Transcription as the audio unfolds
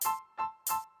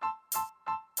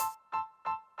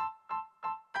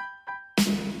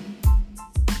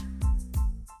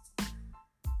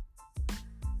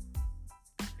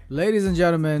Ladies and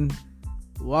gentlemen,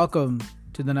 welcome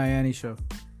to the Naiyani show.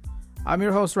 I'm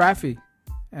your host Rafi,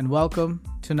 and welcome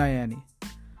to Naiyani.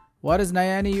 What is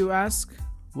Naiyani, you ask?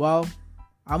 Well,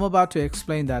 I'm about to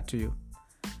explain that to you.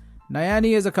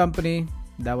 Naiyani is a company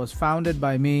that was founded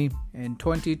by me in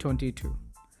 2022.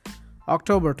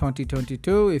 October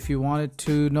 2022, if you wanted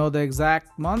to know the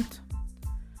exact month.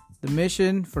 The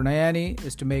mission for Naiyani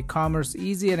is to make commerce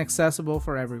easy and accessible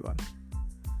for everyone.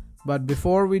 But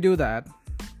before we do that,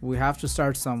 we have to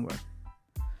start somewhere.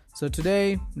 So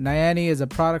today, Naiyani is a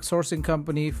product sourcing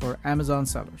company for Amazon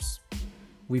sellers.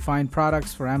 We find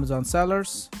products for Amazon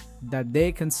sellers that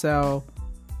they can sell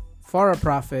for a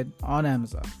profit on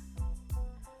Amazon.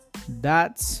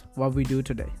 That's what we do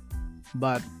today.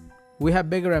 But we have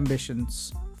bigger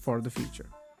ambitions for the future.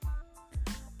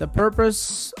 The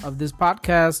purpose of this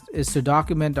podcast is to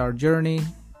document our journey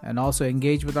and also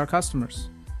engage with our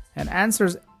customers and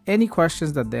answers any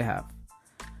questions that they have.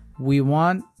 We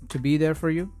want to be there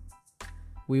for you.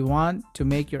 We want to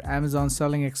make your Amazon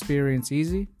selling experience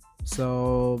easy.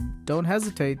 So don't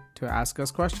hesitate to ask us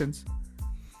questions.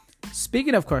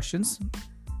 Speaking of questions,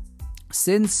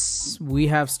 since we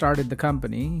have started the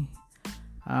company,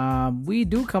 we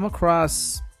do come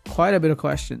across quite a bit of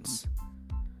questions.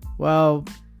 Well,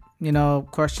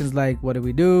 questions like, what do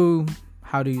we do?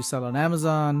 How do you sell on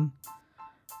Amazon?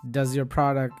 Does your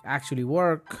product actually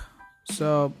work?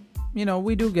 So,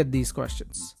 we do get these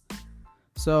questions.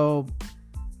 So,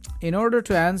 in order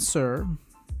to answer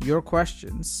your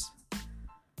questions,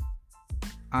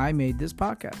 I made this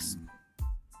podcast.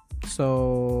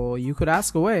 So, you could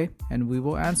ask away and we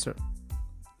will answer.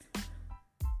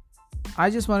 I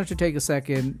just wanted to take a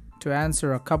second to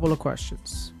answer a couple of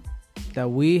questions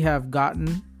that we have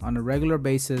gotten on a regular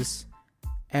basis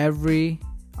every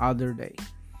other day.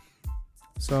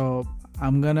 So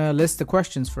I'm going to list the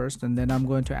questions first and then I'm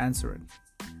going to answer it.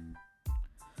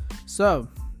 So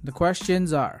the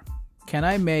questions are, can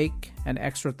I make an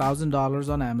extra $1,000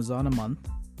 on Amazon a month?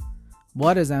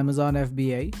 What is Amazon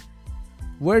FBA?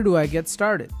 Where do I get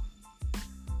started?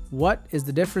 What is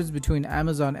the difference between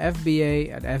Amazon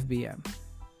FBA and FBM?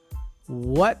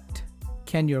 What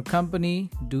can your company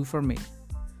do for me?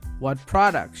 What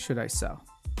product should I sell?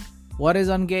 What is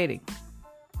ungating?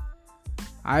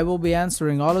 I will be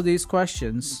answering all of these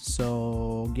questions,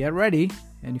 so get ready.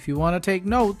 And if you want to take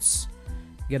notes,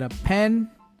 get a pen,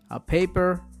 a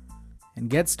paper, and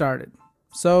get started.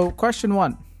 So, question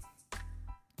 1.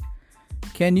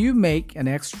 Can you make an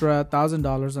extra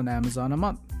 $1,000 on Amazon a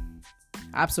month?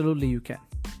 Absolutely, you can.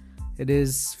 It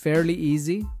is fairly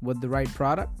easy with the right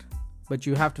product, but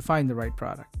you have to find the right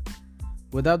product.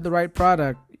 Without the right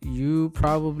product, you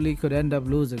probably could end up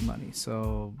losing money,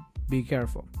 so be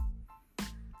careful.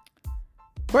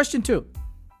 Question 2.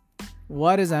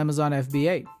 What is Amazon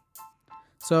FBA?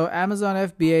 So Amazon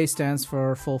FBA stands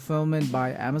for Fulfillment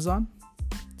by Amazon.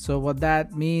 So what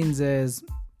that means is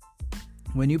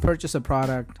when you purchase a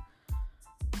product,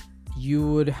 you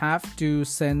would have to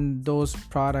send those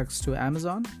products to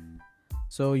Amazon.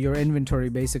 So your inventory,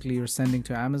 basically, you're sending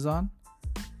to Amazon.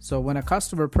 So when a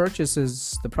customer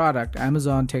purchases the product,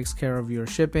 Amazon takes care of your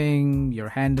shipping, your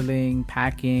handling,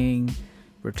 packing,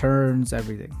 returns,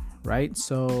 everything, right?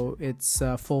 So it's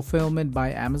fulfillment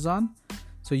by Amazon.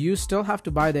 So you still have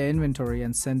to buy the inventory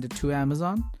and send it to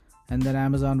Amazon, and then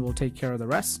Amazon will take care of the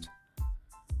rest.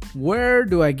 Where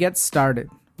do I get started?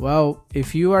 Well,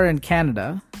 if you are in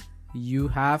Canada, you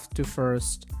have to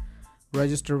first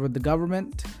register with the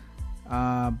government.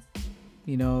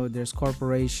 There's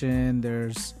corporation,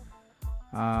 there's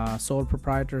sole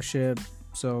proprietorship.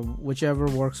 So whichever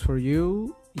works for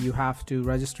you, you have to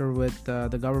register with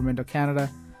the government of Canada.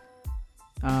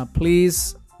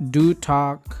 Please do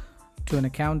talk to an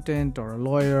accountant or a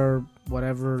lawyer,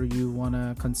 whatever you want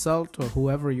to consult or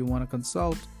whoever you want to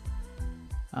consult.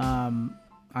 I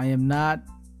am not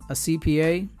a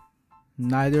CPA,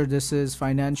 neither this is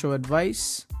financial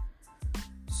advice.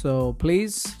 So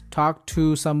please talk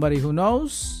to somebody who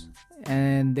knows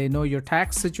and they know your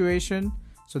tax situation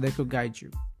so they could guide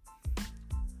you.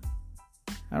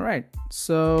 All right.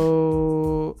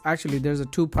 So actually, there's a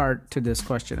two-part to this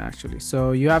question, actually.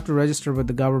 So you have to register with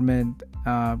the government,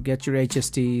 get your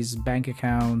HSTs, bank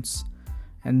accounts,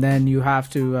 and then you have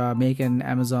to make an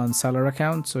Amazon seller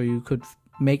account. So you could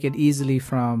make it easily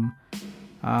from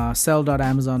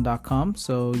sell.amazon.com.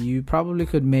 So you probably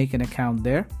could make an account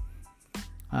there.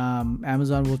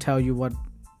 Amazon will tell you what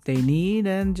they need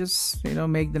and just,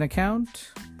 make an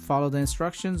account, follow the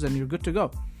instructions, and you're good to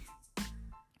go.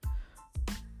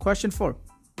 Question 4.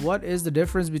 What is the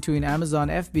difference between Amazon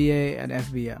FBA and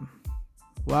FBM?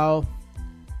 Well,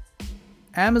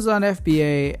 Amazon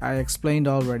FBA, I explained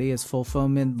already, is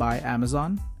fulfillment by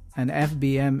Amazon, and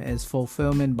FBM is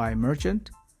fulfillment by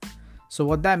merchant. So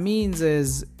what that means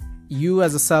is you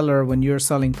as a seller, when you're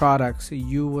selling products,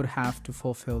 you would have to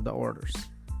fulfill the orders.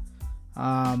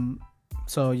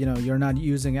 So, you're not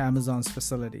using Amazon's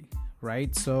facility,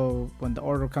 right? So when the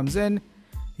order comes in,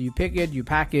 you pick it, you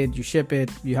pack it, you ship it.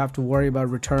 You have to worry about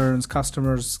returns,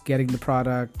 customers getting the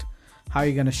product, how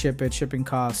you're going to ship it, shipping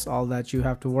costs, all that you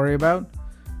have to worry about.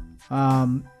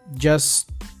 One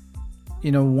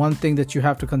thing that you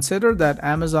have to consider, that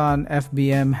Amazon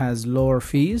FBM has lower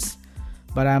fees,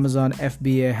 but Amazon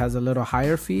FBA has a little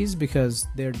higher fees because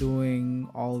they're doing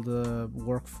all the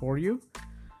work for you.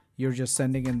 You're just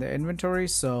sending in the inventory.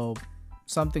 So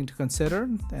something to consider,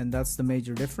 and that's the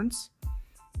major difference.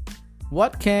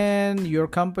 What can your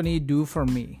company do for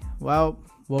me? Well,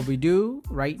 what we do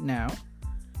right now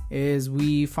is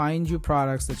we find you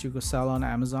products that you could sell on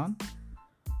Amazon.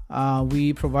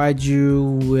 We provide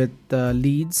you with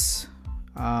leads.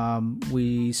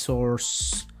 We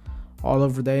source all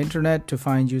over the internet to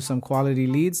find you some quality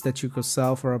leads that you could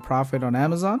sell for a profit on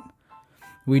Amazon.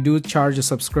 We do charge a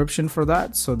subscription for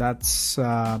that, so that's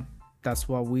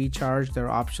what we charge. There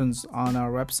are options on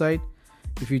our website.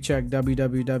 If you check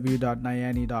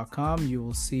www.naiyani.com, you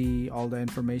will see all the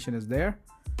information is there,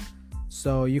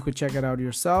 so you could check it out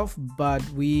yourself. But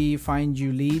we find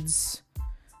you leads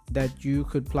that you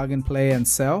could plug and play and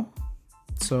sell.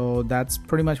 So that's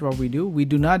pretty much what we do. We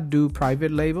do not do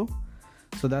private label,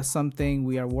 so that's something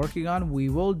we are working on. We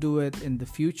will do it in the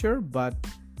future, but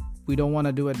we don't want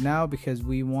to do it now because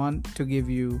we want to give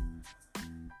you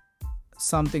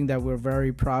something that we're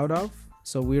very proud of.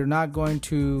 So we're not going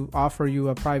to offer you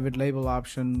a private label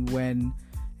option when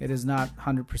it is not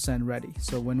 100% ready.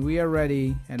 So when we are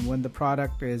ready and when the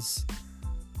product is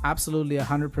absolutely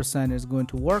 100% is going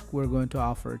to work, we're going to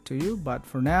offer it to you. But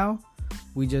for now,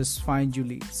 we just find you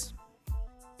leads.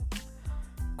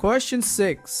 Question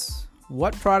 6.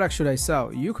 What product should I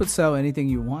sell? You could sell anything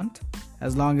you want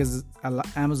as long as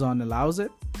Amazon allows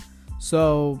it.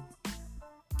 So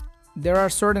there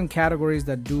are certain categories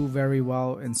that do very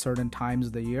well in certain times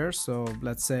of the year. So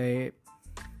let's say,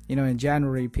 in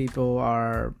January, people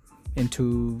are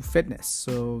into fitness.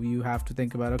 So you have to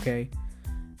think about, okay,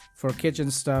 for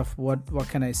kitchen stuff, what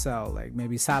can I sell? Like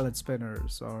maybe salad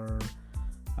spinners, or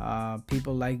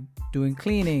people like doing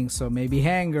cleaning. So maybe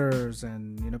hangers,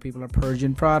 and, people are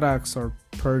purging products or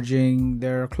purging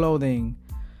their clothing.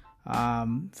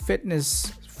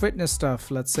 Fitness stuff,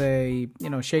 let's say,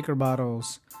 shaker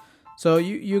bottles. So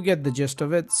you get the gist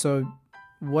of it. So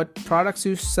what products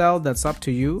you sell, that's up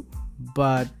to you,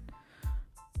 but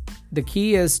the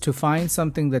key is to find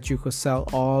something that you could sell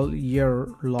all year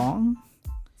long.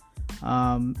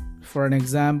 For an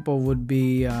example would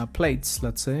be plates,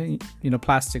 let's say,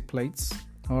 plastic plates,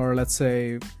 or let's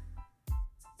say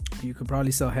you could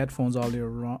probably sell headphones all year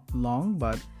long,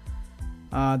 but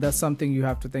that's something you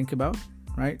have to think about,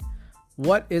 right?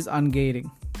 What is ungating?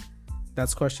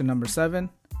 That's question number 7.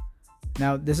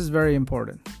 Now, this is very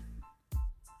important.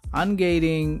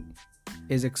 Ungating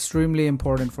is extremely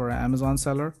important for an Amazon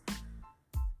seller.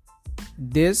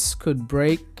 This could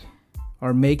break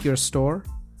or make your store.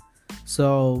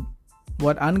 So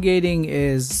what ungating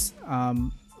is,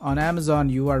 on Amazon,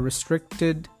 you are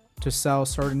restricted to sell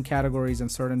certain categories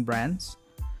and certain brands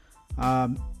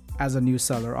as a new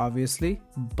seller, obviously,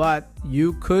 but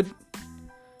you could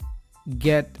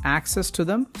get access to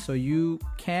them. So you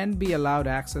can be allowed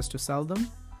access to sell them.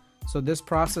 So this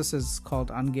process is called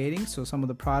ungating. So some of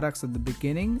the products at the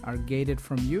beginning are gated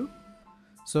from you.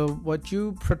 So what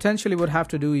you potentially would have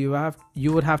to do, you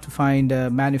would have to find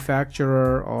a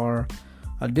manufacturer or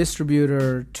a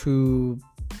distributor to,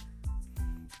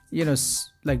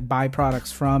 like buy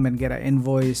products from and get an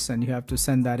invoice, and you have to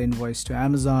send that invoice to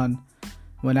Amazon.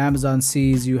 When Amazon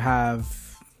sees you have,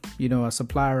 a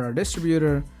supplier or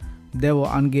distributor, they will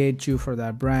ungate you for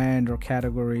that brand or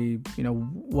category,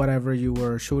 whatever you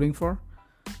were shooting for.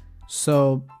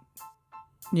 So,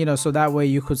 so that way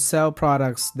you could sell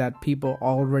products that people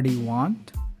already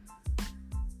want.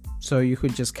 So you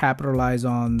could just capitalize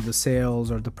on the sales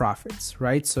or the profits,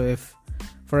 right? So if,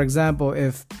 for example,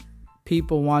 if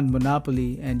people want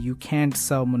Monopoly and you can't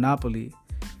sell Monopoly,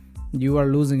 you are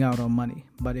losing out on money.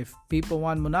 But if people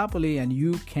want Monopoly and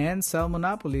you can sell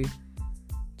Monopoly,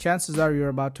 chances are you're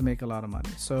about to make a lot of money.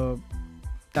 So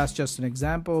that's just an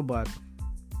example, but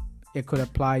it could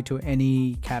apply to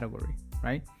any category,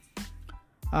 right?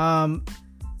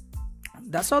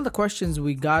 That's all the questions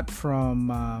we got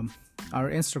from our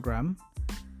Instagram.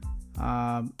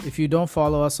 If you don't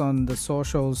follow us on the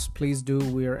socials, please do.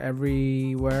 We are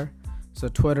everywhere. So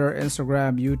Twitter,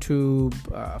 Instagram, YouTube,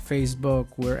 Facebook,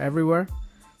 we're everywhere.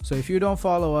 So if you don't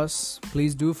follow us,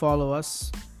 please do follow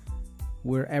us.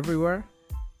 We're everywhere.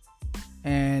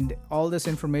 And all this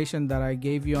information that I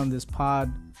gave you on this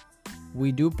pod,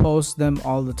 we do post them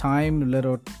all the time,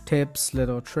 little tips,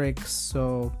 little tricks.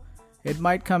 So it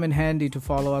might come in handy to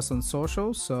follow us on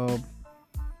social. So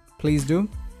please do.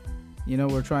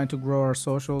 We're trying to grow our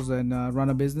socials and run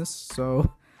a business.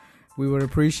 So we would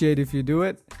appreciate if you do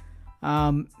it.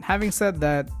 Having said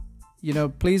that,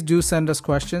 please do send us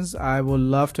questions. I would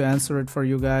love to answer it for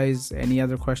you guys. Any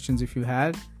other questions if you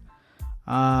had.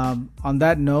 On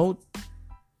that note,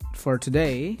 for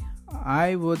today,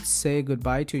 I would say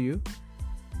goodbye to you.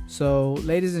 So,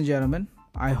 ladies and gentlemen,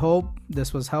 I hope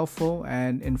this was helpful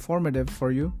and informative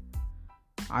for you.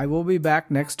 I will be back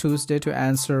next Tuesday to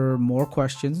answer more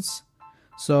questions.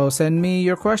 So send me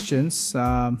your questions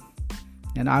and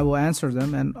I will answer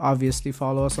them. And obviously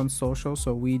follow us on social.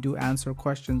 So we do answer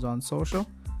questions on social.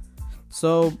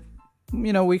 So,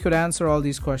 we could answer all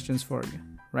these questions for you,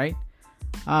 right?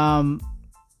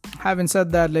 Having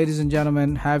said that, ladies and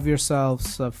gentlemen, have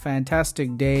yourselves a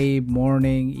fantastic day,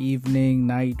 morning, evening,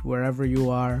 night, wherever you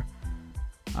are.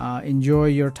 Enjoy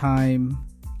your time.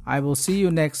 I will see you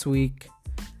next week.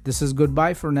 This is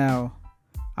goodbye for now.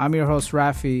 I'm your host,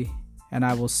 Rafi, and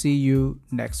I will see you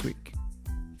next week.